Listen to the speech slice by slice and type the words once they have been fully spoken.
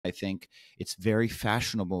I think it's very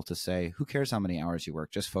fashionable to say, who cares how many hours you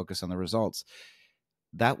work? Just focus on the results.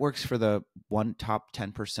 That works for the top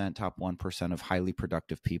 10%, top 1% of highly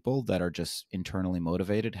productive people that are just internally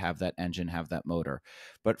motivated, have that engine, have that motor.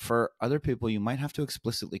 But for other people, you might have to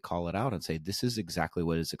explicitly call it out and say, this is exactly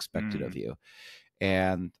what is expected of you.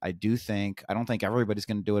 And I don't think everybody's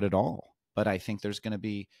going to do it at all, but I think there's going to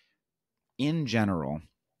be, in general,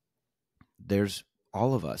 there's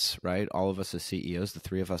all of us, right? All of us as CEOs, the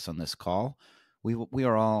three of us on this call, we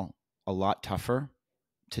are all a lot tougher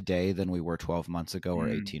today than we were 12 months ago or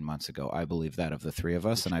 18 months ago. I believe that of the three of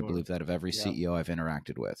us, and I believe that of every CEO I've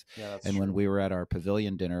interacted with. And when we were at our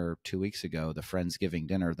pavilion dinner 2 weeks ago, the Friendsgiving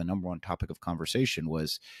dinner, the number one topic of conversation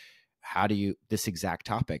was, this exact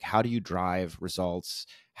topic, how do you drive results?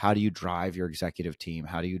 How do you drive your executive team?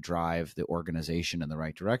 How do you drive the organization in the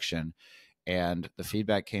right direction? And the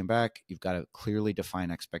feedback came back, you've got to clearly define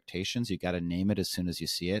expectations. You got to name it as soon as you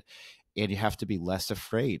see it. And you have to be less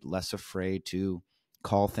afraid to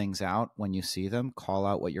call things out when you see them, call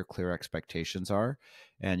out what your clear expectations are.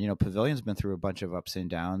 And, Pavilion's been through a bunch of ups and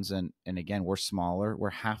downs. And again, we're smaller. We're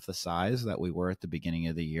half the size that we were at the beginning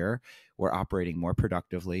of the year. We're operating more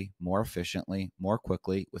productively, more efficiently, more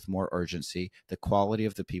quickly, with more urgency. The quality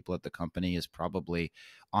of the people at the company is probably,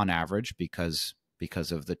 on average, because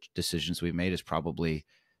of the decisions we've made, is probably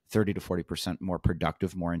 30 to 40% more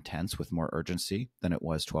productive, more intense, with more urgency than it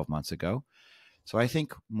was 12 months ago. So I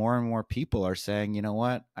think more and more people are saying, you know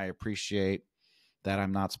what, I appreciate that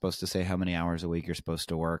I'm not supposed to say how many hours a week you're supposed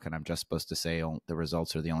to work, and I'm just supposed to say the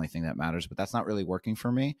results are the only thing that matters, but that's not really working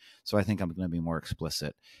for me. So I think I'm going to be more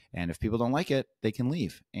explicit. And if people don't like it, they can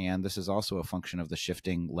leave. And this is also a function of the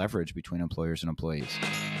shifting leverage between employers and employees.